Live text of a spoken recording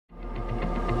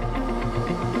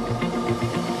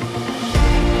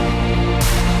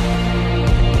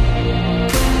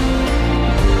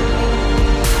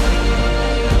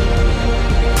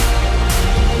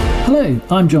Hello,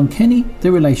 I'm John Kenny,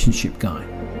 the Relationship Guy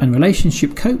and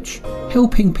Relationship Coach,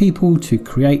 helping people to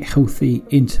create healthy,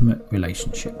 intimate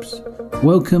relationships.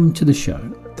 Welcome to the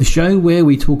show where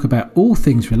we talk about all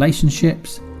things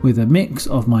relationships with a mix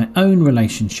of my own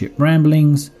relationship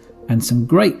ramblings and some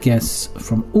great guests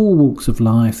from all walks of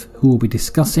life who will be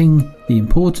discussing the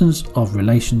importance of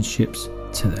relationships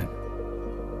to them.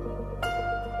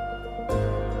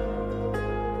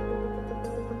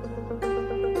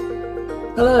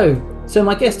 Hello, so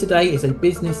my guest today is a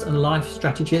business and life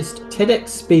strategist, TEDx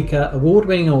speaker,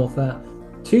 award-winning author,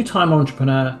 two-time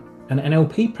entrepreneur, and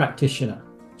NLP practitioner.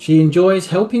 She enjoys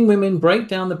helping women break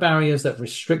down the barriers that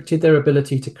restricted their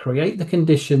ability to create the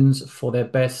conditions for their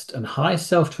best and highest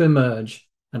self to emerge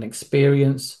and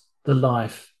experience the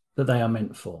life that they are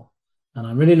meant for. And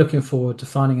I'm really looking forward to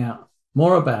finding out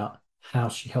more about how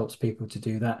she helps people to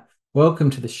do that. Welcome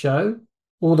to the show,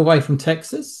 all the way from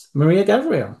Texas, Maria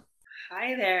Gabriel.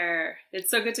 Hi there.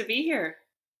 It's so good to be here.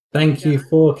 Thank you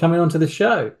for coming onto the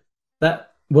show.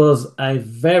 That was a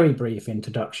very brief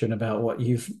introduction about what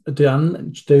you've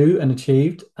done, do and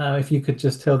achieved. If you could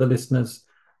just tell the listeners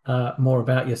more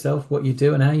about yourself, what you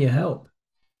do and how you help.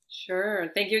 Sure.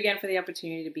 Thank you again for the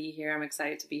opportunity to be here. I'm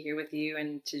excited to be here with you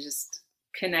and to just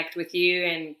connect with you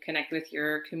and connect with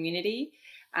your community.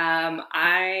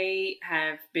 I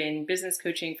have been business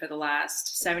coaching for the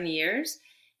last 7 years.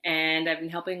 And I've been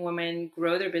helping women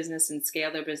grow their business and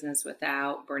scale their business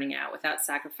without burning out, without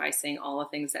sacrificing all the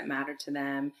things that matter to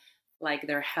them, like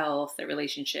their health, their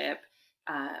relationship,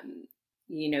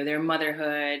 their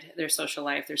motherhood, their social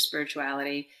life, their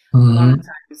spirituality. Mm-hmm. A lot of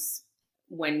times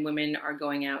when women are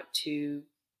going out to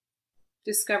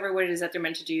discover what it is that they're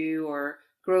meant to do or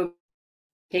grow,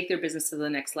 take their business to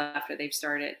the next level after they've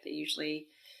started, they usually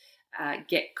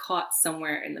get caught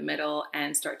somewhere in the middle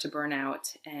and start to burn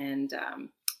out. And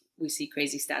we see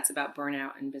crazy stats about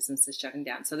burnout and businesses shutting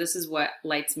down. So this is what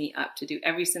lights me up to do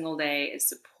every single day is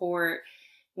support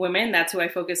women. That's who I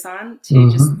focus on to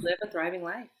just live a thriving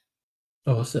life.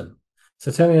 Awesome.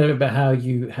 So tell me a little bit about how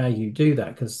you do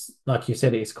that, because like you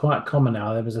said, it's quite common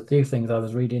now. There was a few things I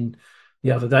was reading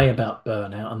the other day about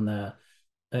burnout, and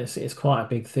it's quite a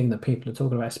big thing that people are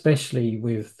talking about, especially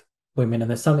with women.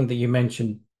 And there's something that you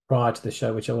mentioned prior to the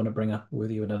show, which I want to bring up with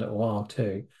you in a little while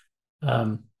too.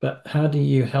 But how do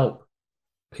you help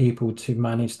people to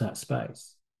manage that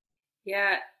space?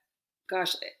 Yeah,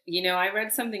 gosh, I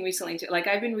read something recently too. Like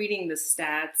I've been reading the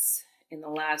stats in the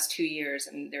last 2 years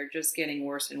and they're just getting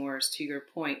worse and worse, to your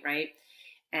point, right?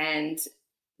 And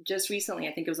just recently,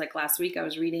 I think it was like last week, I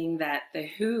was reading that the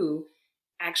WHO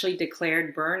actually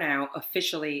declared burnout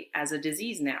officially as a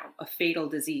disease now, a fatal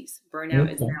disease.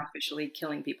 Burnout is now officially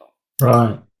killing people.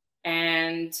 Right.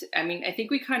 And I mean, I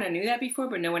think we kind of knew that before,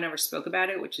 but no one ever spoke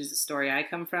about it, which is the story I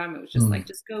come from. It was just like,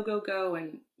 just go, go, go.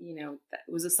 And, that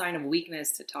was a sign of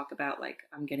weakness to talk about, like,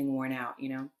 I'm getting worn out,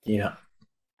 Yeah.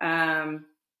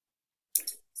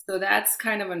 So that's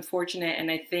kind of unfortunate.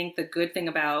 And I think the good thing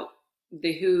about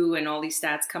the WHO and all these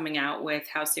stats coming out with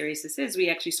how serious this is, we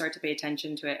actually start to pay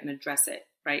attention to it and address it,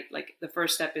 right? Like the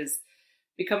first step is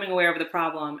becoming aware of the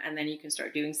problem, and then you can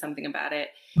start doing something about it.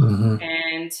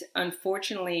 And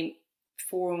unfortunately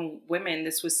for women,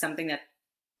 this was something that,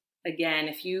 again,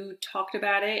 if you talked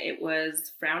about it, it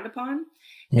was frowned upon.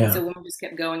 Yeah. So women just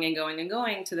kept going and going and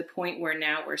going to the point where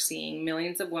now we're seeing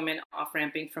millions of women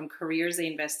off-ramping from careers they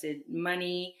invested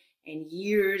money and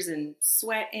years and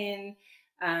sweat in.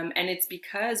 And it's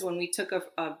because when we took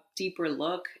a deeper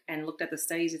look and looked at the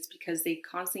studies, it's because they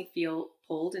constantly feel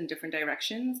pulled in different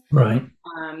directions. Right.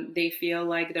 They feel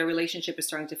like their relationship is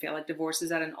starting to fail, like divorce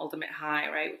is at an ultimate high,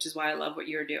 right? Which is why I love what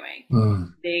you're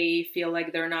doing. They feel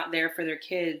like they're not there for their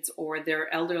kids or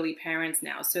their elderly parents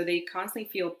now. So they constantly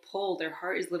feel pulled. Their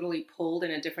heart is literally pulled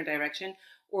in a different direction,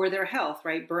 or their health,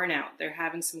 right? Burnout. They're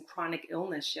having some chronic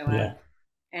illness show up.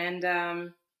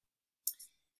 And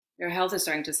their health is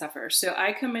starting to suffer. So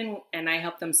I come in and I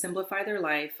help them simplify their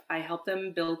life. I help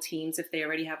them build teams if they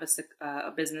already have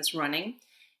a business running.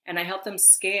 And I help them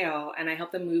scale, and I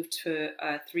help them move to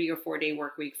a 3 or 4 day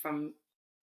work week from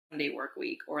 1 day work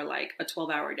week, or like a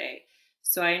 12-hour day.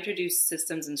 So I introduce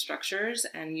systems and structures,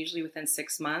 and usually within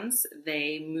 6 months,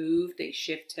 they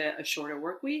shift to a shorter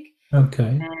work week.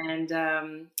 Okay. And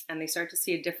they start to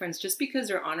see a difference. Just because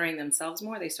they're honoring themselves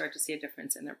more, they start to see a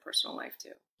difference in their personal life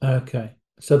too. Okay.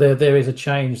 So there is a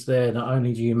change there. Not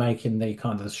only do you make in the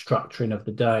kind of the structuring of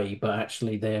the day, but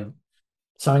actually they're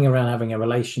something around having a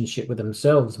relationship with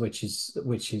themselves, which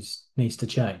needs to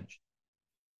change.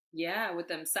 Yeah, with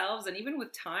themselves and even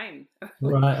with time.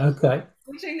 Right. Okay.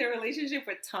 Switching their relationship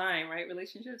with time, right?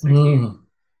 Relationships are huge.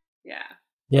 Yeah.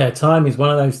 Yeah, time is one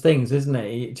of those things, isn't it?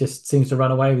 It just seems to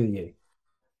run away with you.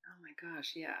 Oh my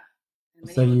gosh, yeah. And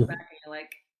then So you look back you and you're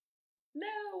like,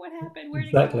 no, what happened? Where'd it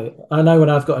exactly. go? I know when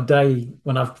I've got a day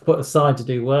when I've put aside to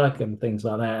do work and things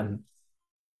like that,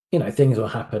 and things will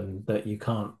happen that you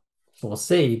can't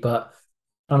foresee. But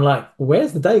I'm like,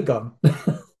 where's the day gone?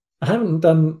 I haven't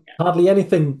done hardly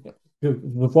anything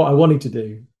with what I wanted to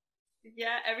do.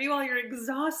 Yeah, every while you're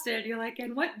exhausted, you're like,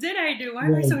 and what did I do? Why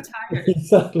am I Yeah, so tired?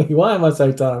 exactly. Why am I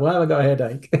so tired? Why have I got a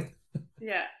headache?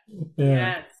 Yeah. Yeah.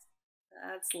 Yes.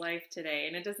 That's life today.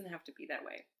 And it doesn't have to be that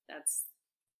way.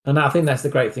 And I think That's that's the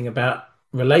great thing about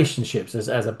relationships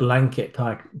as a blanket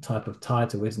type of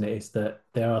title, isn't it? Is that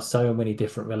there are so many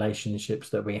different relationships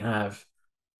that we have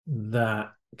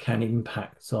that can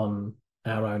impact on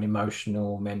our own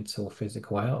emotional, mental,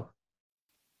 physical health.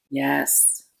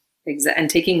 yes. Exactly. And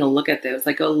taking a look at those,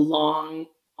 like a long,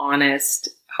 honest,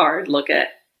 hard look at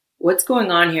what's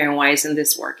going on here and why isn't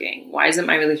this working? Why isn't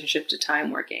my relationship to time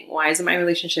working? Why isn't my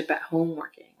relationship at home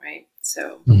working? Right.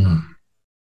 So Mhm.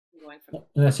 going from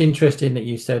And that's interesting that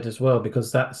you said as well,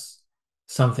 because that's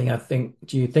something I think,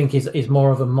 do you think is more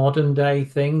of a modern day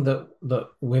thing that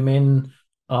women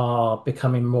are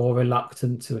becoming more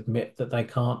reluctant to admit that they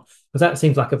can't? Because that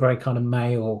seems like a very kind of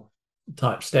male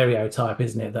type stereotype,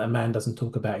 isn't it? That a man doesn't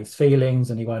talk about his feelings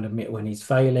and he won't admit when he's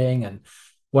failing and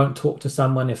won't talk to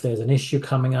someone if there's an issue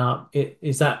coming up.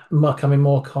 Is that becoming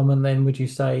more common then, would you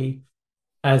say,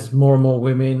 as more and more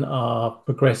women are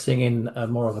progressing in a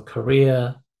more of a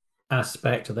career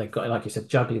aspect, or they've got, like you said,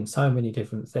 juggling so many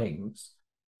different things,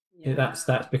 yeah. that's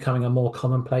becoming a more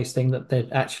commonplace thing that they're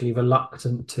actually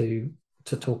reluctant to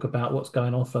talk about what's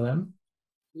going on for them.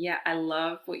 Yeah, I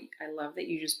love that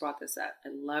you just brought this up. I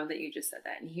love that you just said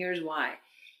that. And here's why.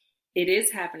 It is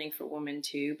happening for women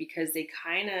too, because they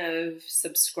kind of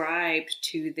subscribed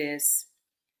to this,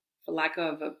 for lack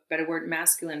of a better word,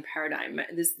 masculine paradigm,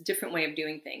 this different way of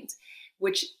doing things,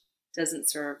 which doesn't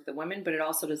serve the women, but it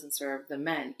also doesn't serve the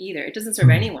men either. It doesn't serve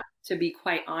Mm. anyone, to be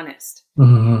quite honest.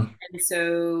 Mhm. And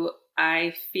so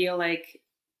I feel like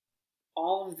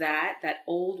all of that, that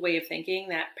old way of thinking,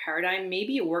 that paradigm,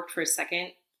 maybe it worked for a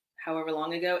second, however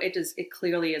long ago, it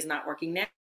clearly is not working now.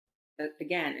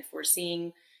 Again, if we're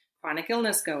seeing chronic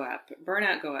illness go up,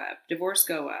 burnout go up, divorce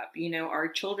go up, our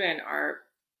children are,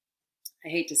 I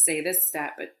hate to say this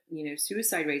stat, but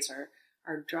suicide rates are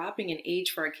dropping in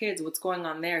age for our kids. What's going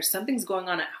on there? Something's going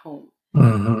on at home.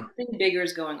 Mhm. Something bigger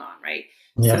is going on, right?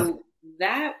 Yeah. So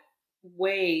that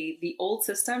way, the old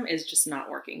system is just not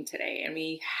working today, and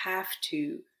we have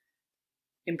to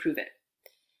improve it.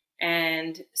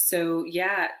 And so,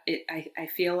 yeah, I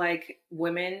feel like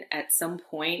women at some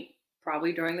point,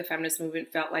 probably during the feminist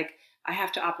movement, felt like I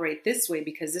have to operate this way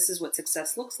because this is what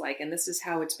success looks like. And this is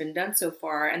how it's been done so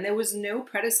far. And there was no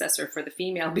predecessor for the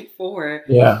female before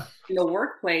Yeah. in the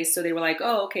workplace. So they were like,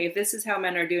 oh, okay, if this is how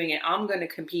men are doing it, I'm going to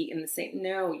compete in the same.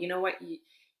 No, you know what?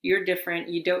 You're different.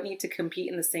 You don't need to compete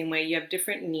in the same way. You have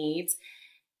different needs,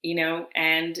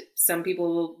 and some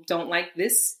people don't like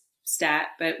this stat,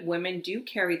 but women do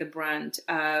carry the brunt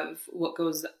of what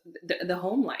goes the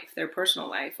home life, their personal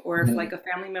life. Or if like Mhm. a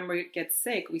family member gets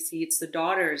sick, we see it's the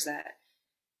daughters that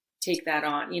take that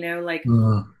on, like,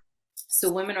 Mhm.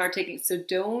 so women are taking, so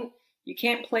don't, you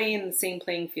can't play in the same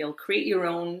playing field, create your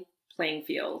own playing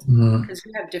field Mhm. because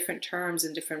you have different terms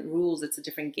and different rules. It's a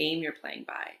different game you're playing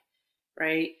by,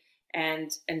 right?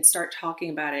 And start talking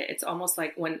about it. It's almost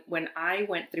like when I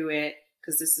went through it,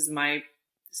 because this is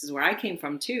where I came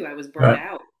from too. I was burned Right.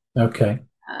 out, Okay.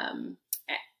 um,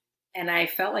 and I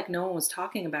felt like no one was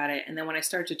talking about it. And then when I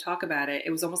started to talk about it,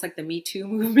 it was almost like the Me Too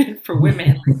movement for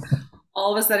women.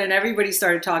 All of a sudden, everybody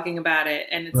started talking about it,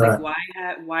 and it's like,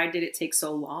 Right. why did it take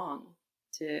so long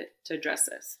to address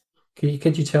this?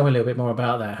 Could you tell me a little bit more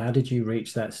about that? How did you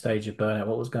reach that stage of burnout?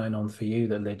 What was going on for you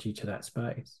that led you to that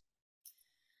space?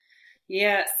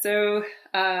 Yeah, so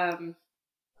um,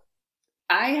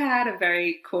 I had a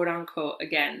very quote unquote,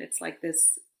 again, it's like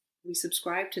this, we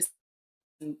subscribe to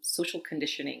some social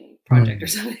conditioning project or Mm.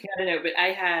 something. I don't know, but I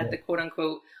had Yeah. the quote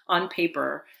unquote on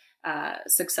paper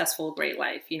successful, great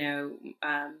life.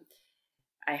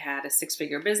 I had a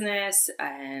six-figure business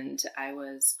and I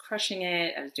was crushing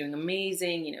it. I was doing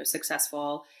amazing,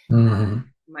 successful. Uh, Mhm.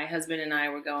 my husband and I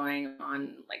were going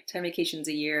on like 10 vacations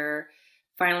a year,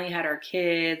 finally had our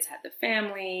kids, had the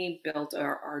family, built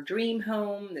our dream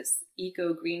home, this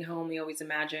eco green home we always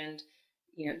imagined,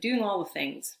 doing all the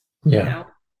things, Yeah.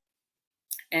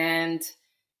 and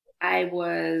I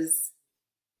was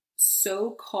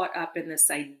so caught up in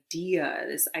this idea,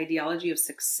 this ideology of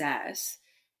success,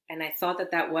 And I thought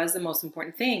that that was the most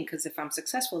important thing, because if I'm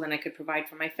successful, then I could provide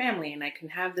for my family and I can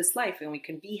have this life and we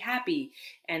can be happy.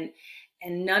 And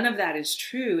none of that is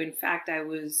true. In fact, I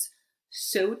was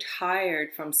so tired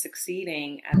from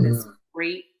succeeding at this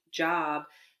great job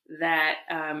that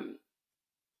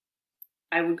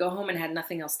I would go home and had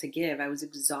nothing else to give. I was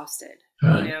exhausted,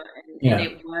 Right. and Yeah.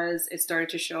 it started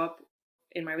to show up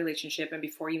in my relationship. And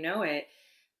before you know it,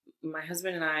 my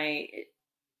husband and I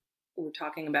were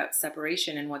talking about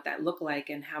separation and what that looked like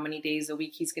and how many days a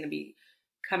week he's going to be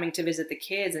coming to visit the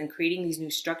kids, and creating these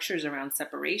new structures around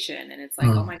separation. And it's like,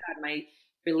 oh my God, my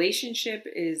relationship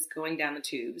is going down the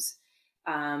tubes.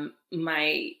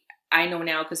 I know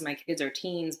now because my kids are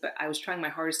teens, but I was trying my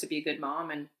hardest to be a good mom.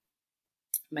 And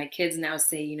my kids now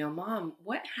say, Mom,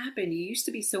 what happened? You used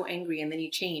to be so angry and then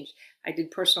you changed. I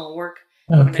did personal work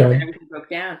when Okay. everything broke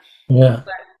down. Yeah.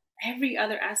 But every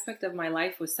other aspect of my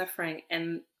life was suffering.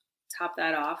 And top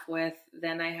that off with,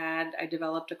 then I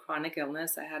developed a chronic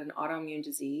illness. I had an autoimmune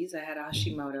disease. I had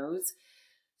Hashimoto's.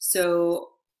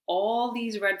 So all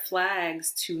these red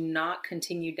flags to not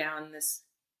continue down this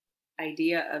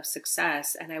idea of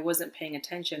success. And I wasn't paying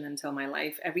attention until my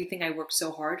life, everything I worked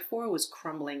so hard for was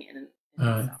crumbling in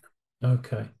itself.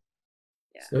 Okay.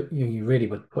 Yeah. So you really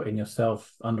were putting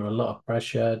yourself under a lot of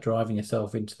pressure, driving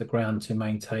yourself into the ground to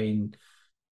maintain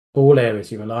all areas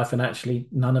of your life, and actually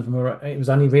none of them were. It was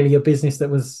only really your business that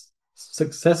was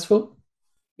successful.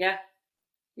 Yeah.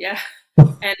 Yeah.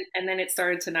 And then it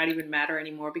started to not even matter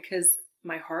anymore because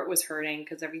my heart was hurting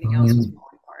because everything else was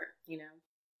falling apart.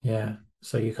 Yeah.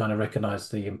 So you kind of recognize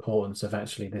the importance of,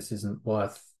 actually, this isn't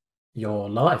worth your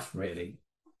life, really.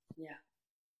 Yeah.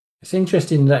 It's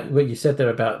interesting that what you said there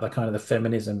about the kind of the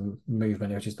feminism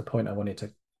movement, which is the point I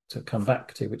wanted to come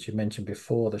back to, which you mentioned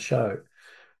before the show.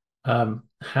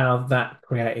 How that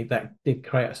did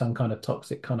create some kind of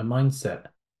toxic kind of mindset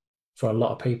for a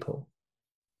lot of people.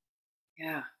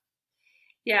 Yeah.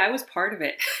 Yeah, I was part of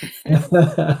it.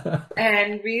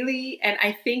 And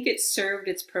I think it served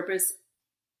its purpose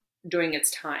during its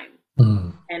time.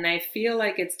 And I feel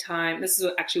like it's time. This is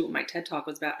actually what my TED Talk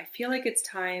was about. I feel like it's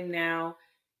time now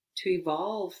to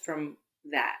evolve from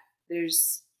that.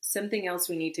 There's something else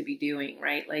we need to be doing,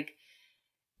 right? Like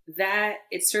that,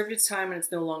 it served its time and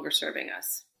it's no longer serving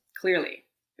us. Clearly,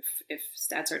 if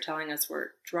stats are telling us we're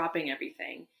dropping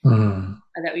everything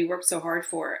that we worked so hard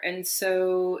for. And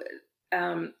so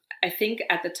I think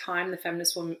at the time, the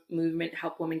feminist movement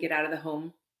helped women get out of the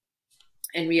home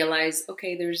and realize,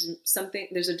 okay, there's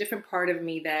a different part of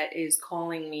me that is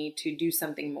calling me to do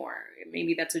something more.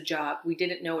 Maybe that's a job. We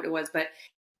didn't know what it was, but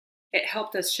it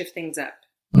helped us shift things up.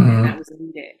 And that was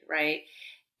needed, right?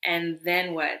 And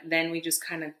then what? Then we just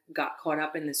kind of got caught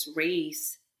up in this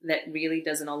race that really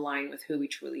doesn't align with who we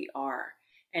truly are.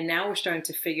 And now we're starting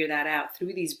to figure that out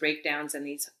through these breakdowns and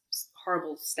these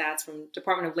horrible stats from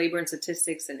Department of Labor and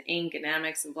Statistics and Inc. and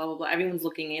Amex and blah, blah, blah. Everyone's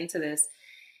looking into this.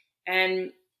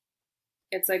 And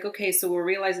it's like, okay, so we're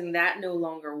realizing that no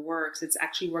longer works. It's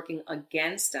actually working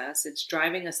against us. It's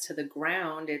driving us to the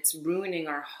ground. It's ruining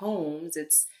our homes.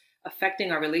 It's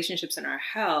affecting our relationships and our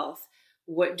health.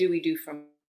 What do we do from?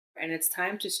 And it's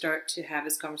time to start to have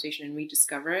this conversation and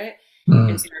rediscover it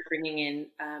and start bringing in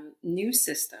new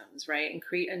systems, right? And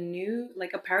create a new,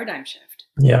 like a paradigm shift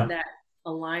that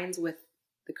aligns with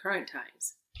the current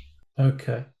times.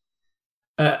 Okay.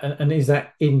 And is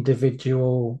that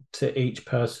individual to each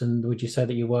person, would you say,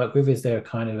 that you work with? Is there a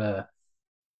kind of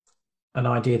an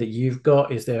idea that you've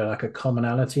got? Is there like a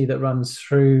commonality that runs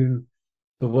through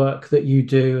the work that you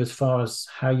do as far as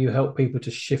how you help people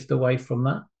to shift away from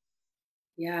that?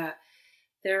 Yeah,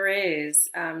 there is.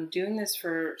 Doing this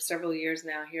for several years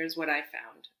now, here's what I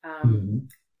found.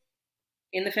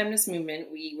 In the feminist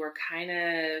movement, we were kind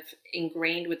of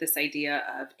ingrained with this idea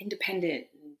of independent,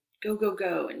 and go, go,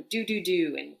 go, and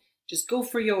do, and just go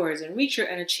for yours and reach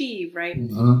and achieve, right?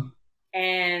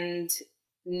 And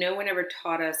no one ever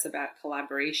taught us about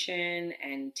collaboration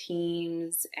and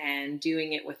teams and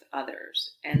doing it with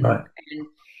others.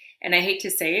 And I hate to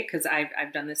say it because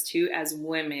I've done this too. As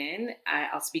women,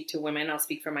 I'll speak to women. I'll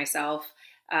speak for myself.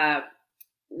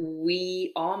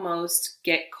 We almost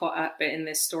get caught up in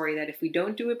this story that if we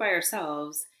don't do it by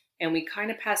ourselves and we kind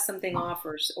of pass something off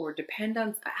or depend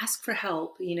on, ask for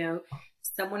help,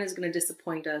 someone is going to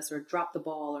disappoint us or drop the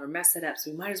ball or mess it up.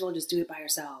 So we might as well just do it by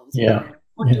ourselves.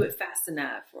 Won't do it fast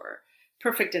enough or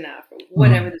perfect enough or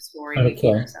whatever the story we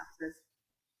keep ourselves is.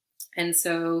 And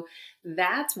so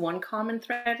that's one common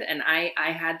thread. And I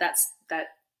had that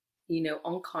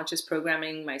unconscious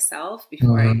programming myself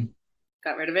before I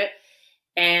got rid of it.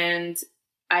 And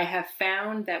I have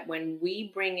found that when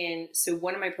we bring in, so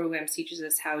one of my programs teaches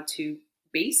us how to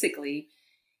basically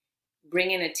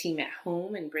bring in a team at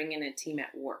home and bring in a team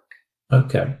at work.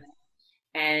 Okay.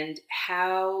 And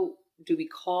how do we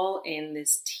call in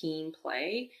this team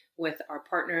play with our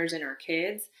partners and our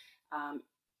kids,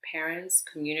 parents,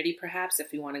 community, perhaps,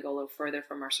 if we want to go a little further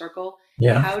from our circle?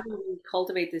 Yeah. How do we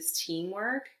cultivate this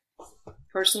teamwork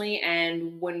personally?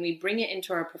 And when we bring it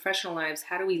into our professional lives,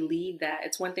 how do we lead that?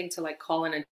 It's one thing to like call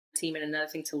in a team and another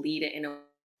thing to lead it in a way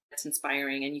that's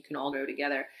inspiring and you can all grow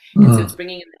together. And so it's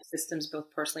bringing in the systems both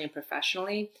personally and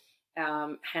professionally.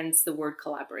 Hence the word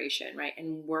collaboration, right?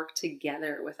 And work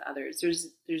together with others. There's,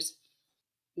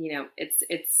 you know,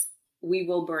 we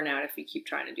will burn out if we keep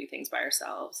trying to do things by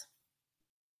ourselves.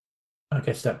 I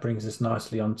guess that brings us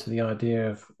nicely onto the idea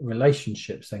of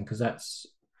relationships then, because that's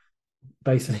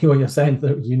basically what you're saying,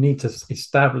 that you need to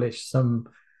establish some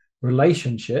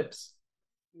relationships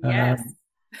Yes.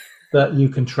 that you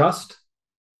can trust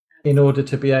in order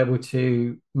to be able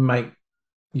to make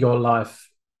your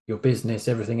life, your business,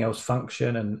 everything else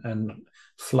function and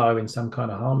flow in some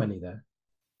kind of harmony there.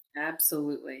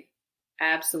 Absolutely.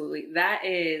 Absolutely. That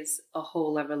is a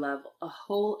whole other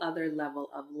level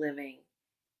of living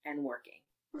and working.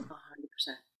 100%.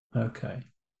 Okay.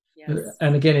 Yes.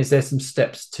 And again, is there some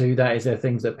steps to that? Is there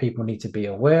things that people need to be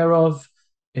aware of?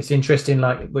 It's interesting,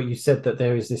 like what you said, that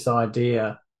there is this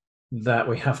idea that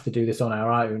we have to do this on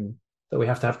our own, that we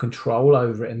have to have control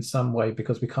over it in some way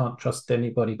because we can't trust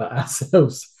anybody but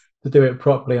ourselves to do it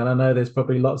properly. And I know there's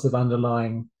probably lots of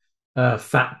underlying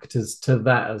factors to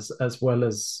that, as well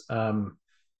as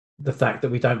the fact that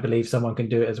we don't believe someone can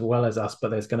do it as well as us, but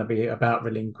there's going to be about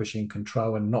relinquishing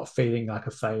control and not feeling like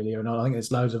a failure. And I think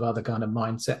there's loads of other kind of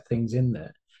mindset things in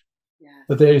there. Yeah.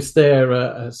 But there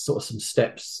sort of some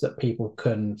steps that people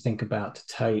can think about to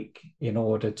take in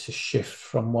order to shift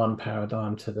from one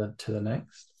paradigm to the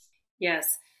next?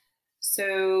 Yes.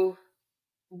 So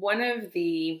one of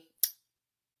the,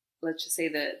 let's just say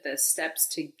the steps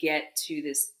to get to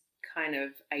this kind of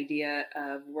idea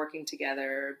of working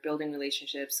together, building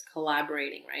relationships,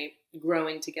 collaborating, right?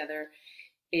 Growing together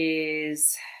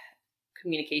is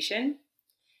communication.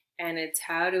 And it's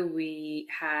how do we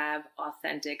have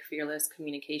authentic, fearless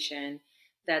communication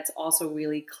that's also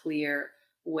really clear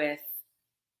with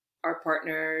our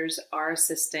partners, our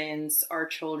assistants, our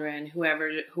children,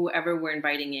 whoever we're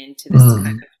inviting into this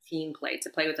kind of team play, to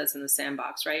play with us in the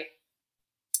sandbox, right?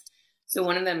 So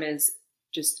one of them is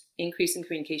just increasing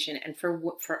communication. And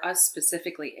for us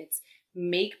specifically, it's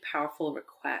make powerful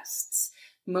requests.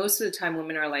 Most of the time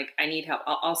women are like, I need help.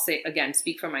 I'll say, again,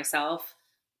 speak for myself.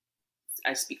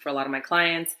 I speak for a lot of my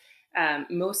clients.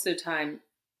 Most of the time,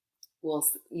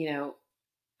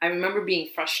 I remember being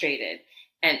frustrated,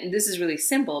 and this is really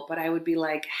simple, but I would be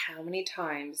like, how many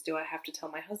times do I have to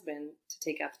tell my husband to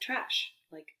take out the trash?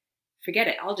 Like, forget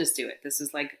it. I'll just do it. This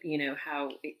is like,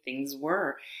 how things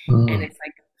were. And it's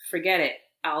like, forget it.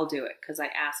 I'll do it because I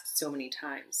asked so many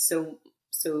times.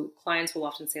 So clients will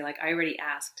often say, like, I already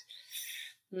asked.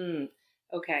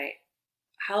 Okay.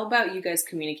 How about you guys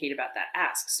communicate about that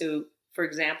ask? So for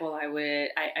example, I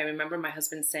remember my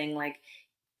husband saying, like,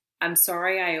 I'm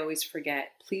sorry, I always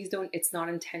forget. Please don't, it's not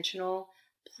intentional.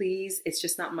 Please, it's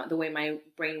just not the way my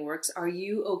brain works. Are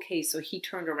you okay? So he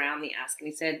turned around the ask and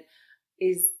he said,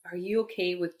 are you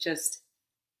okay with just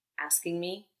asking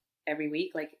me every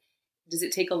week? Like, does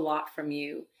it take a lot from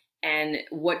you? And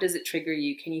what does it trigger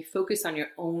you? Can you focus on your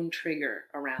own trigger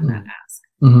around that ask?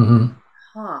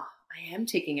 I am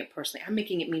taking it personally. I'm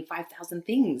making it mean 5,000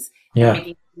 things. Yeah. I'm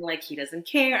making it mean like he doesn't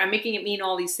care. I'm making it mean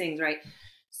all these things, right?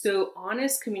 So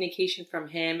honest communication from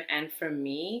him and from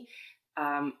me.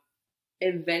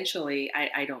 Eventually,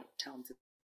 I don't tell him to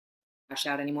crash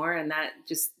out anymore, and that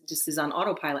just is on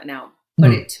autopilot now.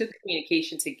 But it took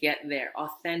communication to get there.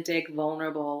 Authentic,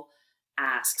 vulnerable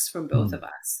asks from both of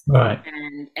us, right?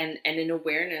 And an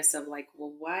awareness of like,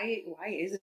 well, why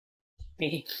is it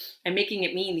me? And making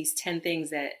it mean these 10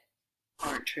 things that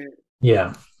aren't true.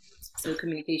 Yeah. So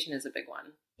communication is a big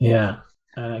one. Yeah.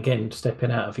 And again,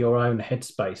 stepping out of your own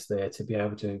headspace there to be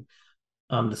able to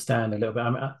understand a little bit. I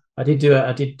mean, I did do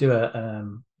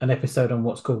an episode on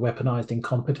what's called weaponized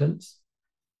incompetence,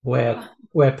 where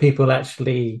people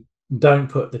actually don't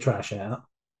put the trash out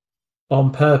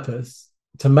on purpose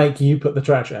to make you put the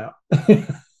trash out.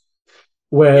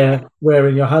 where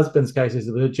in your husband's case is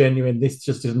a genuine, this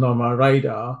just isn't on my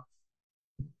radar.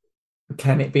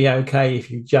 Can it be okay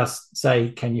if you just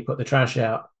say, can you put the trash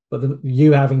out? But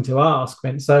you having to ask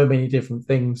meant so many different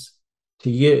things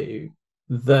to you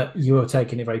that you were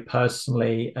taking it very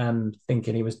personally and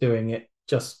thinking he was doing it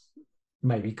just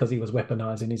maybe because he was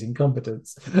weaponizing his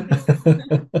incompetence.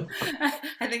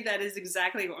 I think that is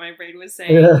exactly what my brain was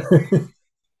saying. Yeah.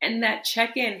 and that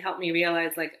check-in helped me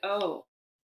realize like, oh,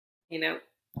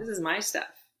 this is my stuff.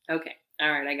 Okay.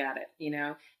 All right. I got it,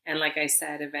 and like I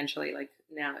said, eventually, like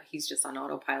now he's just on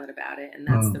autopilot about it, and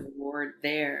that's the reward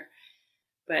there.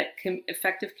 But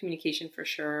effective communication for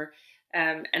sure.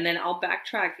 And then I'll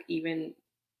backtrack even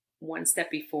one step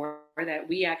before that.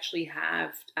 We actually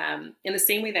have, in the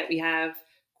same way that we have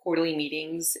quarterly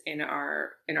meetings in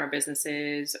our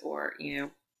businesses, or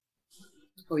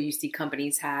or you see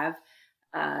companies have.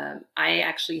 I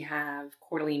actually have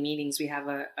quarterly meetings. We have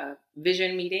a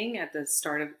vision meeting at the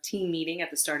start of team meeting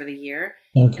at the start of the year.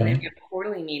 Okay. And then we have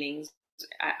quarterly meetings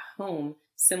at home,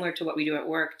 similar to what we do at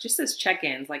work, just as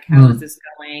check-ins, like how is this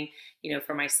going?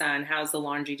 For my son, how's the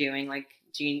laundry doing? Like,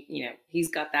 he's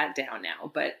got that down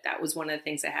now, but that was one of the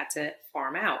things I had to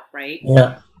farm out. Right.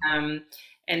 Yeah.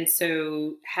 And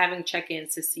so having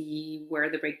check-ins to see where are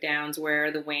the breakdowns, where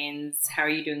are the wins, how are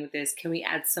you doing with this? Can we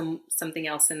add something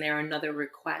else in there, another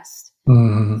request?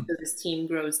 So this team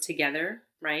grows together,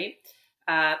 right?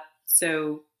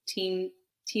 So team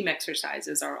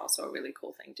exercises are also a really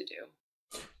cool thing to do.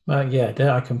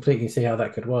 Yeah, I completely see how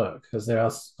that could work, because there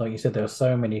are, like you said, there are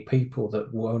so many people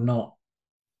that will not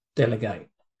delegate.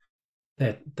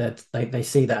 They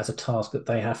see that as a task that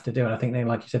they have to do, and I think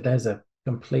like you said, there's a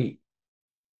complete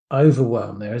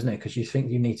overwhelm there, isn't it? Because you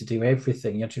think you need to do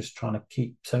everything. You're just trying to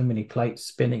keep so many plates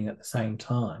spinning at the same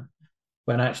time,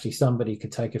 when actually somebody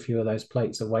could take a few of those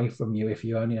plates away from you if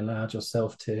you only allowed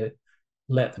yourself to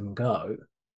let them go,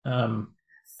 and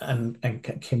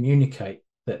communicate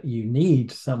that you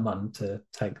need someone to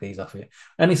take these off you.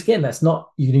 And it's, again, that's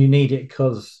not you need it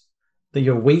because that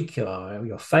you're weak or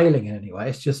you're failing in any way.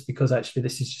 It's just because actually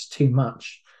this is just too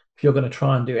much. If you're going to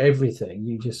try and do everything,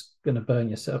 you're just going to burn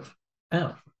yourself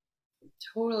out.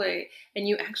 Totally. And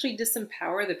you actually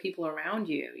disempower the people around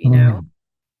you,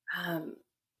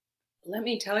 let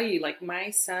me tell you, like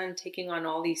my son taking on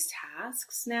all these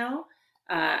tasks now,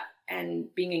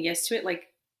 and being a yes to it, like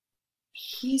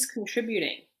he's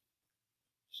contributing,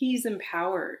 he's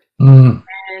empowered.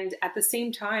 And at the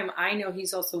same time, I know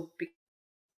he's also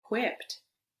equipped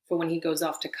for when he goes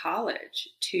off to college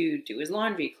to do his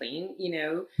laundry, clean,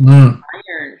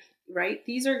 iron, right?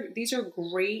 These are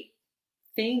great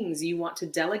things you want to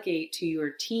delegate to your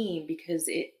team because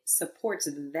it supports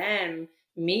them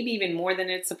maybe even more than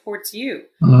it supports you.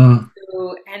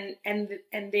 So,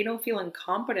 and they don't feel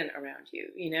incompetent around you,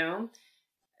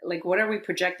 like what are we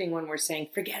projecting when we're saying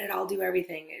forget it, I'll do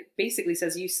everything? It basically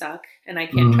says you suck and I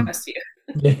can't trust you.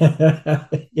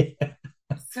 Yeah.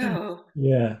 So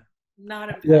not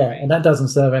empowering. Yeah, and that doesn't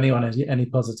serve anyone any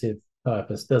positive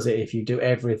purpose, does it? If you do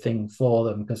everything for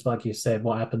them, because like you said,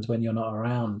 what happens when you're not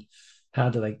around? How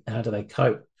do they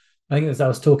cope? I think, as I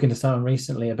was talking to someone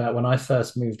recently about when I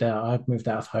first moved out, I moved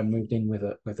out of home, moved in with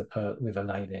a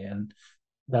lady, and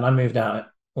then I moved out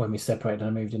when we separated. And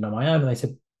I moved in on my own, and they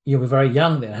said, "You were very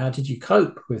young then. How did you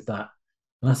cope with that?"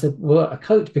 And I said, "Well, I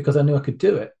coped because I knew I could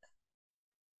do it.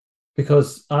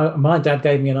 Because my dad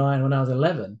gave me an iron when I was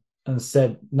 11 and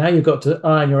said, now you've got to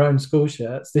iron your own school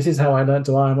shirts. This is how I learned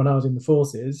to iron when I was in the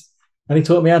forces." And he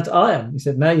taught me how to iron. He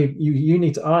said, now you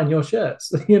need to iron your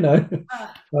shirts,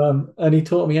 and he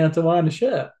taught me how to iron a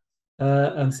shirt.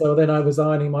 And so then I was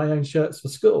ironing my own shirts for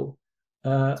school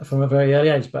from a very early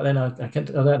age. But then I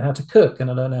learned how to cook, and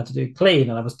I learned how to do clean,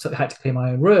 and I had to clean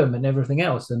my own room and everything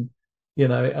else. And,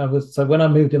 so when I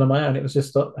moved in on my own, it was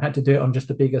just, I had to do it on just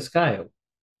a bigger scale.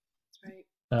 Right.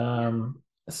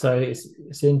 So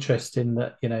it's interesting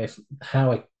that,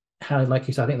 how, like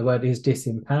you said, I think the word is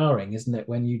disempowering, isn't it?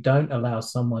 When you don't allow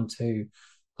someone to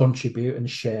contribute and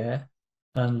share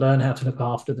and learn how to look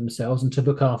after themselves and to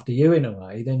look after you in a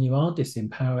way, then you are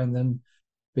disempowering them,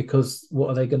 because what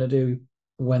are they going to do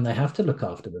when they have to look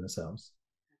after themselves?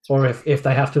 Or if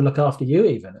they have to look after you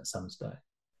even at some stage.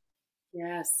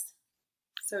 Yes,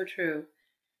 so true.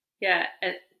 Yeah,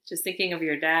 just thinking of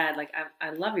your dad, like I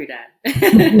love your dad.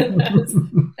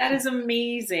 that is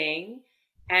amazing.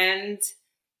 And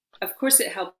of course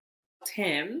it helped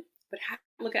him, but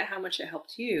look at how much it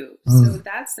helped you. So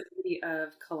that's the beauty of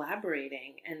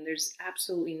collaborating. And there's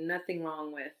absolutely nothing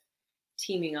wrong with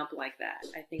teaming up like that.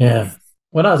 I think. Yeah.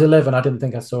 When I was 11, I didn't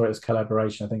think I saw it as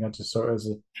collaboration. I think I just saw it as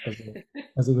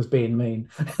he was being mean.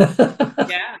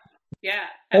 Yeah. Yeah.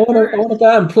 I want to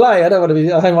go and play. I don't want to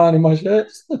be ironing my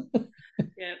shirts.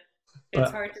 Yeah.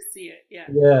 It's hard to see it. Yeah.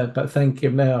 Yeah, but thank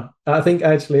him now. I think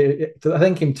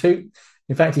him too.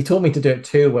 In fact, he taught me to do it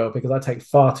too well, because I take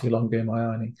far too long doing my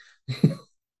ironing.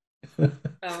 Oh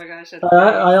my gosh.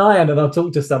 I iron and I'll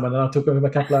talk to someone, and I'll talk to them a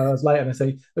couple of hours later and I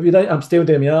say, if you don't, I'm still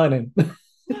doing my ironing. Wow.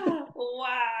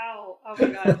 Oh my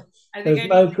God. I think There's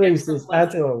no creases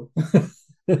at all.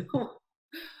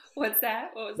 What's that?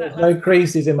 What was There's that no last?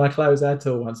 creases in my clothes at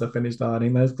all once I finished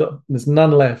ironing. There's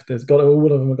none left. There's got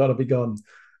all of them have got to be gone.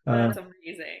 Uh, That's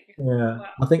amazing. yeah, Wow.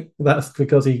 I think that's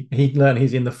because he learned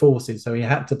he's in the forces, so he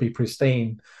had to be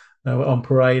pristine on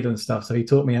parade and stuff. So he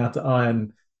taught me how to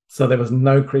iron, so there was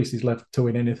no creases left to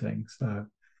in anything. So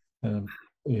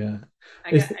yeah,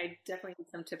 it's, I definitely need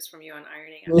some tips from you on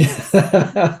ironing after this.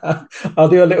 I'll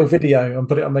do a little video and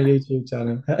put it on my YouTube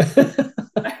channel.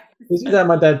 This is how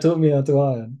my dad taught me how to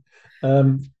iron.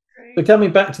 But Great.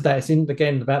 coming back to that, it's in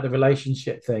again about the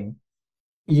relationship thing.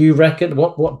 You reckon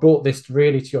what brought this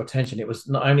really to your attention? It was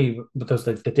not only because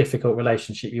the difficult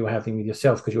relationship you were having with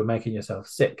yourself because you were making yourself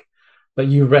sick, but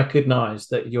you recognized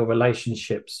that your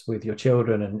relationships with your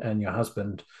children and your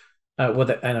husband,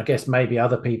 and I guess maybe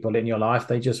other people in your life,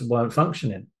 they just weren't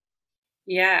functioning.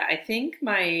 Yeah, I think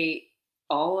my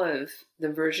all of the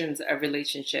versions of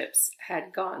relationships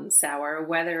had gone sour,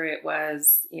 whether it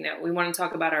was, we want to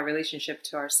talk about our relationship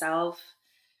to ourselves.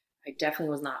 I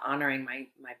definitely was not honoring my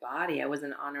body. I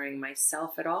wasn't honoring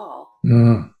myself at all.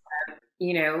 Mm,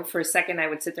 For a second I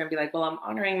would sit there and be like, well, I'm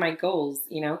honoring my goals,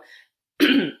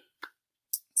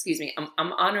 excuse me,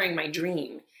 I'm honoring my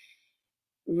dream.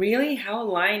 Really? How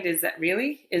aligned is that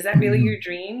really? Is that really mm, your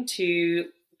dream to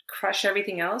crush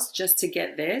everything else just to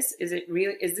get this? Is it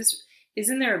really,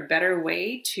 isn't there a better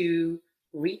way to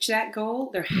reach that goal?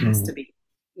 There has to mm, be,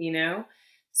 you know?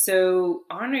 So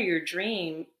honor your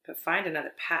dream, but find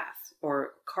another path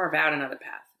or carve out another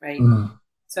path, right? mm,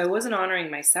 So I wasn't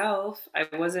honoring myself. I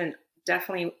wasn't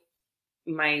definitely,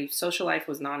 my social life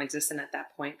was non-existent at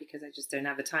that point because I just didn't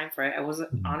have the time for it. I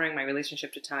wasn't mm. honoring my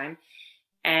relationship to time.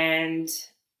 And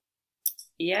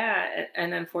yeah,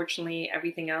 and unfortunately,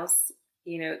 everything else,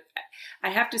 I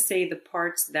have to say the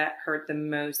parts that hurt the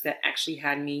most that actually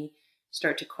had me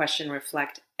start to question,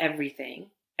 reflect everything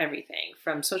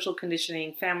from social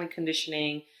conditioning, family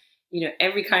conditioning,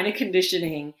 every kind of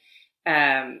conditioning,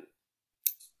 um,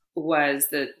 was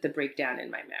the breakdown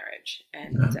in my marriage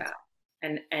Yeah.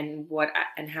 and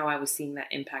and how I was seeing that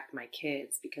impact my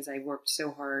kids because I worked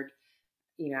so hard.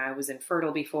 I was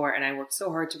infertile before, and I worked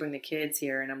so hard to bring the kids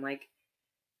here, and I'm like,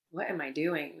 what am I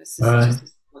doing? It Right. just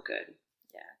doesn't look good.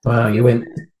 Yeah, it doesn't Wow, feel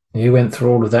good. you went through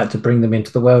all of that to bring them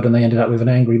into the world, and they ended up with an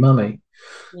angry mummy.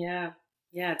 Yeah.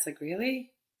 Yeah. It's like,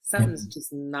 really? Yeah. Something's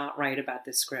just not right about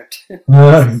this script. This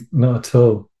No, is, not at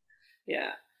all.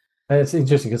 yeah. And it's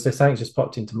interesting because there's something just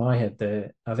popped into my head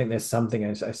there. I think there's something,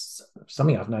 it's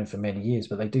something I've known for many years,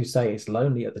 but they do say it's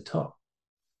lonely at the top.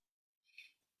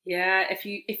 Yeah.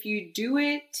 If you do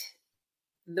it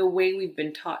the way we've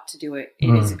been taught to do it,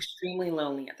 it is Mm, extremely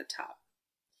lonely at the top.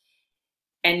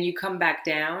 And you come back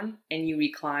down and you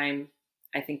reclimb,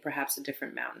 I think perhaps a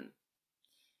different mountain.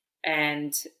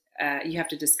 And you have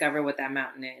to discover what that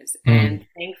mountain is. mm, And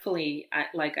thankfully,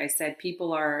 like I said,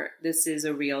 this is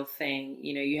a real thing.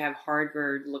 You have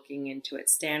Harvard looking into it,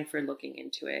 Stanford looking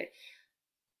into it,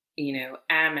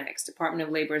 Amex, Department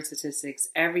of Labor and Statistics.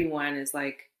 Everyone is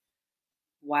like,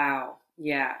 wow,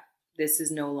 yeah, this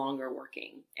is no longer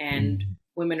working. And mm.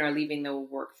 women are leaving the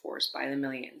workforce by the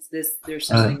millions. There's Right.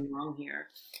 something wrong here.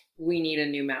 We need a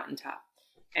new mountaintop.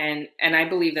 And I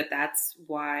believe that that's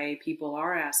why people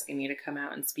are asking me to come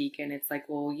out and speak. And it's like,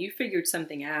 well, you figured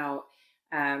something out.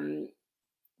 Um,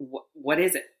 what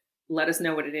is it? Let us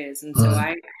know what it is. And so Mm.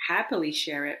 I happily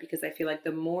share it because I feel like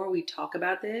the more we talk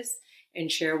about this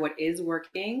and share what is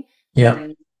working, Yeah.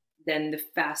 then the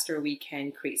faster we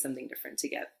can create something different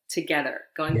together,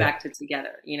 going Yeah. back to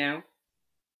together. Yeah.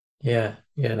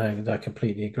 Yeah. No, I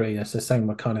completely agree. That's the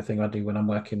same kind of thing I do when I'm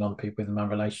working on people with my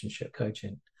relationship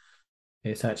coaching.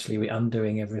 It's actually we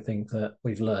undoing everything that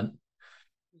we've learned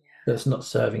Yeah. that's not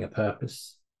serving a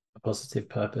purpose, a positive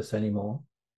purpose anymore,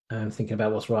 and thinking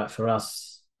about what's right for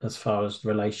us as far as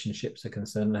relationships are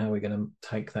concerned and how we're going to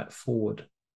take that forward.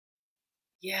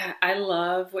 Yeah, I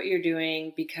love what you're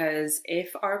doing because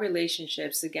if our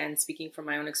relationships, again, speaking from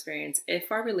my own experience,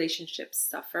 if our relationships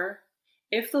suffer,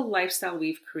 if the lifestyle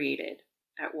we've created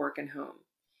at work and home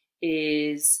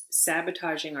is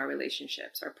sabotaging our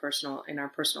relationships, in our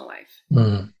personal life,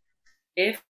 Mm,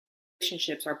 if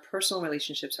our personal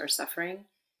relationships are suffering,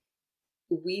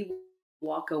 we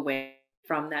walk away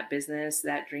from that business,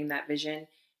 that dream, that vision,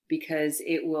 because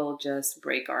it will just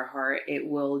break our heart. It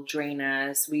will drain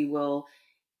us.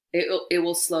 It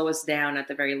will slow us down at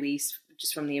the very least,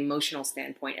 just from the emotional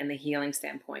standpoint and the healing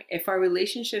standpoint. If our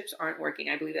relationships aren't working,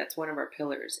 I believe that's one of our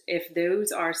pillars. If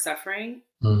those are suffering,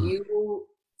 mm, you will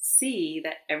see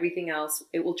that everything else,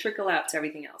 it will trickle out to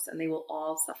everything else and they will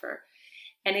all suffer.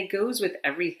 And it goes with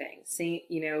everything. See,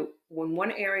 when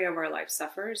one area of our life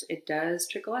suffers, it does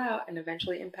trickle out and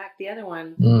eventually impact the other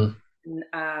one. mm. And,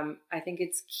 I think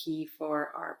it's key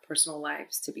for our personal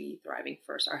lives to be thriving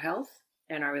first, our health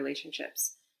and our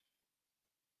relationships.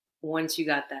 Once you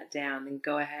got that down, then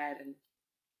go ahead and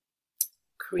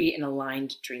create an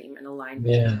aligned dream, an aligned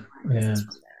vision. Yeah.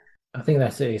 I think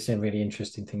that's it. It's a really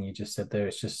interesting thing you just said there.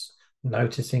 It's just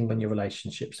noticing when your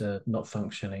relationships are not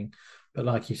functioning. But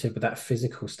like you said, with that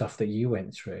physical stuff that you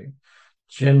went through,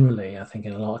 generally, I think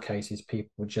in a lot of cases,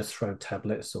 people just throw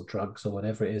tablets or drugs or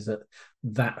whatever it is at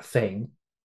that thing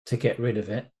to get rid of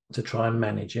it, to try and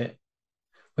manage it,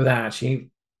 without actually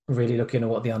really looking at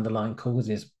what the underlying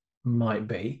causes might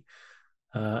be.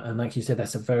 And like you said,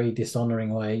 that's a very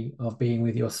dishonoring way of being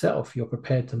with yourself. You're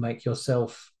prepared to make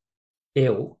yourself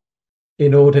ill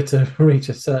in order to reach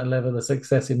a certain level of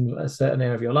success in a certain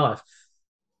area of your life,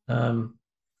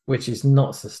 which is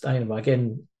not sustainable.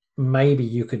 Again, maybe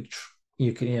you could,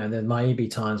 there may be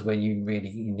times when you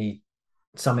need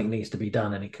something needs to be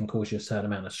done, and it can cause you a certain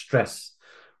amount of stress.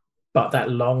 But that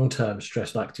long-term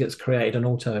stress, like, gets created an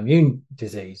autoimmune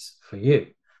disease for you.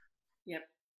 Yep.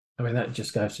 I mean, that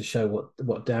just goes to show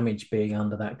what damage being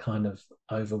under that kind of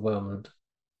overwhelmed,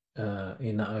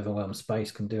 in that overwhelmed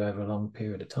space can do over a long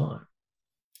period of time.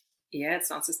 Yeah, it's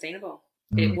not sustainable.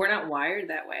 Mm. We're not wired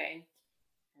that way,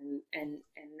 and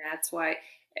that's why,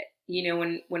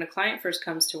 when a client first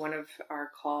comes to one of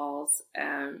our calls,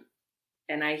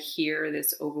 and I hear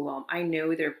this overwhelm, I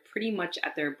know they're pretty much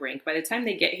at their brink. By the time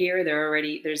they get here, they're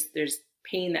already there's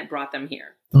pain that brought them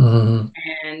here,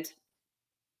 and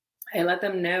I let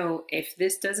them know, if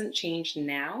this doesn't change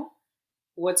now,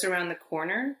 what's around the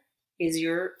corner is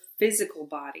your physical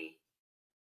body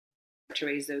to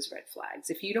raise those red flags.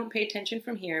 If you don't pay attention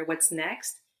from here, what's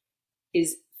next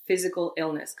is physical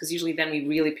illness, because usually then we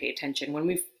really pay attention. When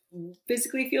we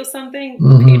physically feel something,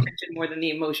 we pay attention more than the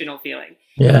emotional feeling.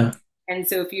 Yeah. And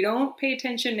so if you don't pay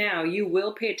attention now, you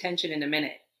will pay attention in a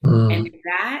minute. And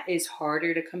that is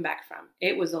harder to come back from.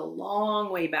 It was a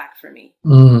long way back for me,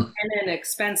 and an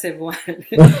expensive one.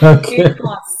 Okay. It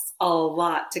costs a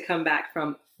lot to come back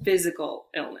from physical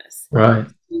illness. Right.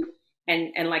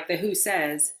 And like the WHO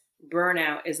says,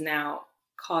 burnout is now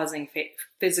causing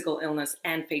physical illness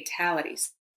and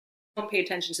fatalities. Don't pay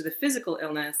attention to the physical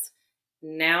illness.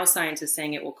 Now science is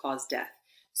saying it will cause death.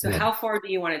 So how far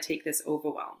do you want to take this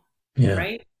overwhelm? Yeah.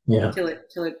 Right? Yeah. Till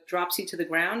it drops you to the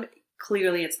ground.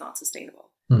 Clearly it's not sustainable.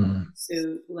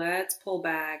 So let's pull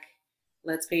back.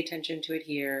 Let's pay attention to it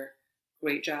here.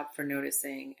 Great job for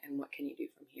noticing. And what can you do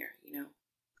from here?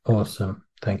 Awesome.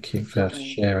 Thank you for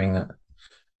sharing that.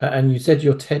 And you said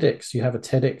your TEDx, you have a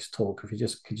TEDx talk.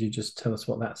 Could you just tell us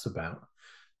what that's about?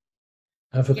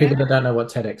 And for people that don't know what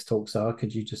TEDx talks are,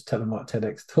 could you just tell them what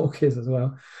TEDx talk is as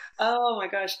well? Oh my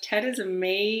gosh, TED is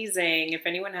amazing. If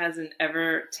anyone hasn't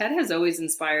ever, TED has always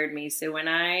inspired me. So when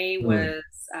I was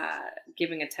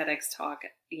giving a TEDx talk,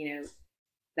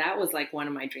 that was like one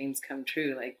of my dreams come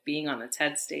true, like being on the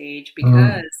TED stage,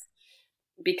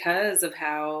 because of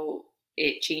how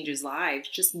it changes lives.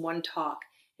 Just one talk,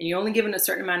 and you're only given a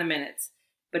certain amount of minutes,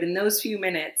 but in those few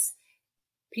minutes,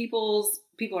 people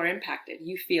are impacted.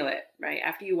 You feel it, right?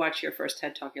 After you watch your first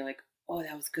TED talk, you're like, oh,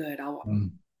 that was good. I'll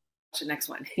watch the next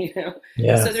one,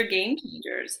 Yeah. So they're game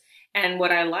changers. And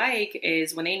what I like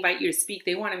is when they invite you to speak,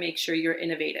 they want to make sure you're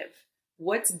innovative.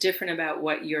 What's different about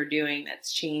what you're doing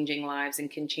that's changing lives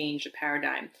and can change the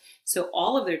paradigm? So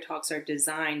all of their talks are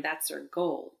designed, that's their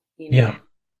goal,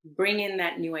 bring in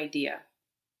that new idea.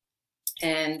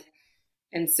 And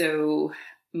so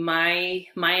my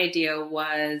idea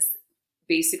was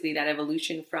basically that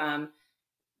evolution from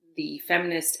the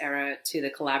feminist era to the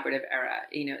collaborative era.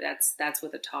 That's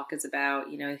what the talk is about.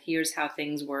 Here's how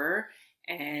things were,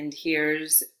 and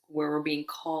here's where we're being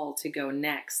called to go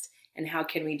next. And how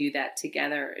can we do that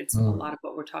together? It's a lot of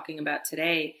what we're talking about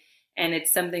today. And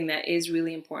it's something that is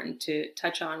really important to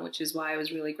touch on, which is why I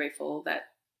was really grateful that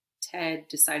TED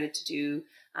decided to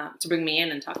bring me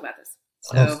in and talk about this.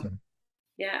 So, awesome.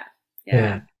 Yeah.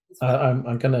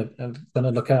 I'm gonna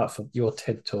look out for your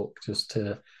TED talk just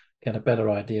to get a better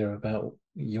idea about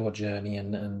your journey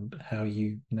and how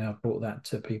you now brought that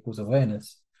to people's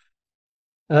awareness.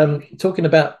 Talking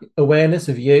about awareness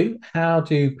of you, how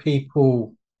do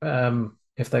people,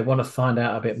 if they want to find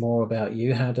out a bit more about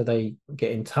you, how do they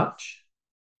get in touch?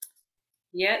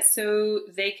 Yeah, so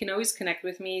they can always connect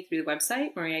with me through the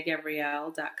website,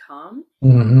 mariagabrielle.com.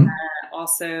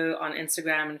 Also on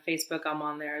Instagram and Facebook, I'm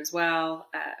on there as well.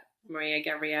 Maria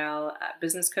Gabrielle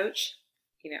Business Coach,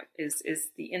 is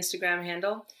the Instagram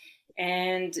handle.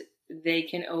 And they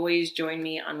can always join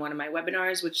me on one of my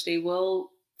webinars, which they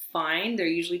will find. They're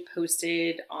usually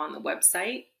posted on the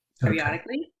website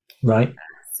periodically. Right.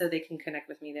 so they can connect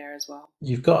with me there as well.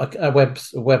 You've got a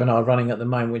webinar running at the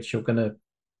moment, which you're going to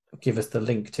give us the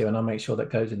link to, and I'll make sure that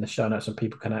goes in the show notes and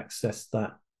people can access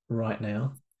that right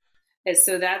now.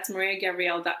 So that's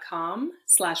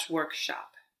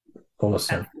mariagabrielle.com/workshop.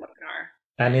 Awesome. Webinar.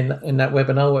 And in that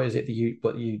webinar, what is it that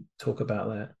what you talk about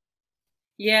there?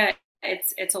 Yeah,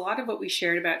 it's a lot of what we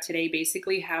shared about today.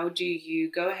 Basically, how do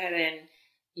you go ahead and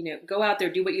go out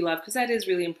there, do what you love, because that is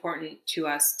really important to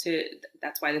us.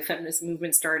 That's why the feminist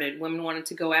movement started. Women wanted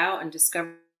to go out and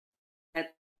discover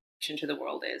what to the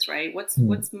world is, right? What's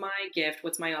my gift?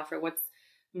 What's my offer? What's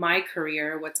my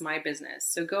career? What's my business?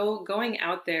 So going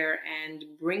out there and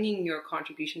bringing your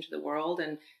contribution to the world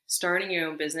and starting your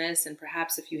own business, and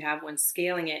perhaps if you have one,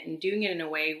 scaling it and doing it in a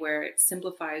way where it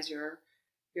simplifies your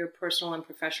personal and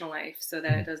professional life so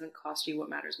that it doesn't cost you what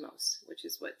matters most, which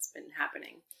is what's been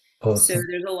happening. Awesome. So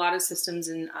there's a lot of systems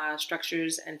and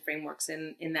structures and frameworks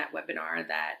in that webinar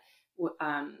that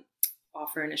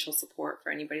offer initial support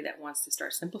for anybody that wants to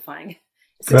start simplifying.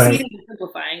 Succeeding and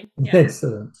simplifying. Yeah.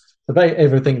 Excellent. About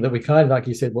everything that we kind of, like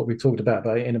you said, what we talked about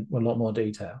in a lot more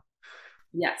detail.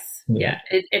 Yes. Yeah.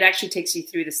 It actually takes you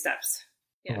through the steps.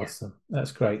 Yeah. Awesome.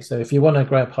 That's great. So if you want to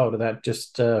grab hold of that,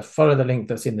 just follow the link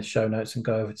that's in the show notes and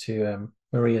go over to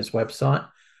Maria's website.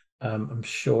 I'm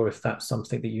sure if that's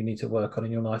something that you need to work on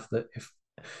in your life, that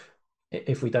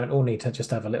if we don't all need to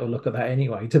just have a little look at that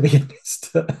anyway, to be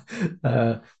honest,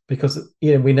 because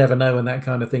we never know when that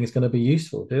kind of thing is going to be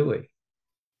useful, do we?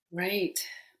 Right.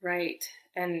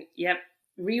 And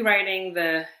rewriting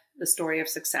the story of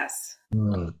success.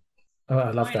 Oh,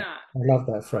 I love that. I love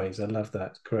that phrase. I love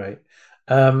that. Great.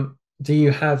 Do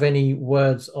you have any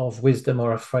words of wisdom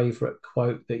or a favorite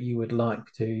quote that you would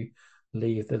like to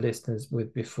leave the listeners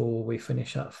with before we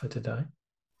finish up for today?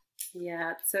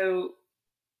 Yeah. So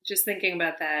just thinking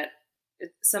about that,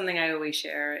 something I always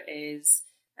share is,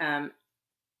 and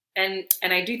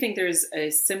I do think there's a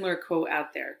similar quote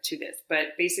out there to this,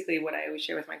 but basically what I always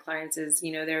share with my clients is,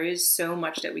 there is so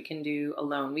much that we can do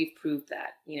alone. We've proved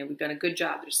that, we've done a good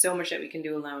job. There's so much that we can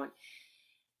do alone.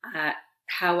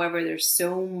 However, there's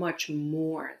so much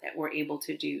more that we're able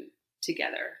to do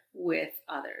together with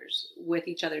others, with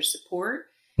each other's support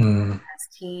as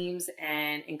teams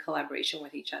and in collaboration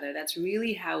with each other. That's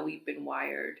really how we've been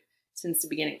wired since the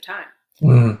beginning of time.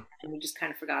 And we just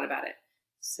kind of forgot about it.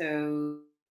 So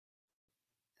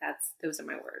those are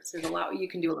my words. There's a lot you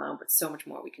can do alone, but so much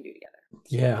more we can do together.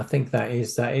 Yeah, I think that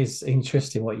is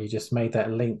interesting what you just made,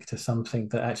 that link to something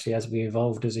that actually, as we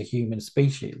evolved as a human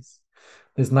species,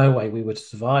 there's no way we would have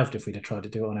survived if we'd have tried to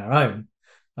do it on our own.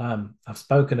 I've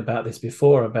spoken about this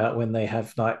before, about when they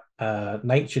have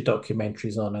nature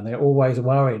documentaries on, and they're always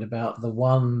worried about the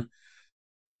one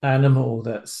animal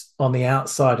that's on the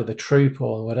outside of the troop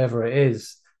or whatever it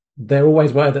is. They're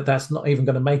always worried that that's not even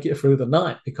going to make it through the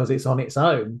night because it's on its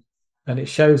own. And it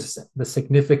shows the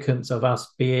significance of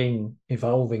us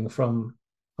evolving from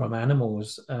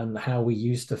animals and how we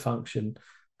used to function,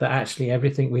 that actually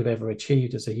everything we've ever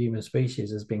achieved as a human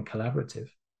species has been collaborative.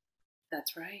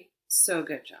 That's right. So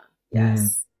good, John.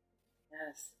 Yes.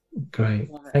 Great.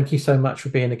 Thank you so much for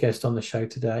being a guest on the show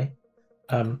today.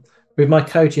 With my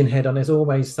coaching head on, there's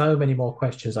always so many more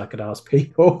questions I could ask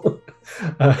people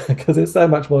because it's so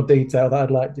much more detail that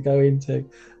I'd like to go into.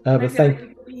 But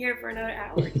we'd be here for another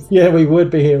hour. Yeah, we would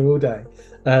be here all day.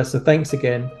 So thanks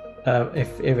again.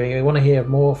 If you want to hear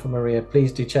more from Maria,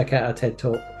 please do check out our TED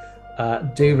Talk.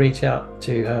 Do reach out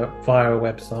to her via her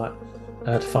website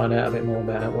to find out a bit more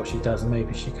about what she does, and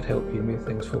maybe she could help you move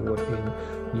things forward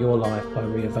in your life by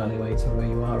reevaluating where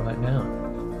you are right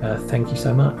now. Thank you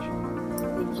so much.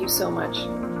 Thank you so much.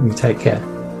 You take care.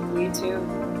 You too.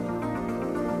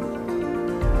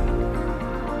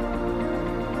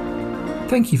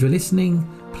 Thank you for listening.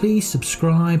 Please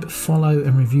subscribe, follow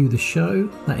and review the show.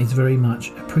 That is very much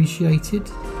appreciated.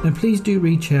 And please do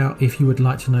reach out if you would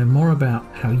like to know more about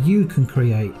how you can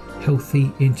create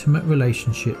healthy, intimate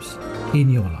relationships in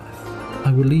your life.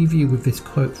 I will leave you with this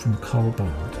quote from Carl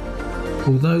Bond.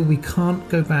 Although we can't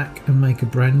go back and make a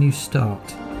brand new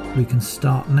start, we can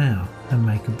start now and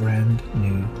make a brand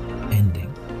new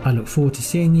ending. I look forward to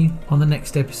seeing you on the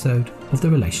next episode of The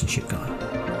Relationship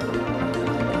Guy.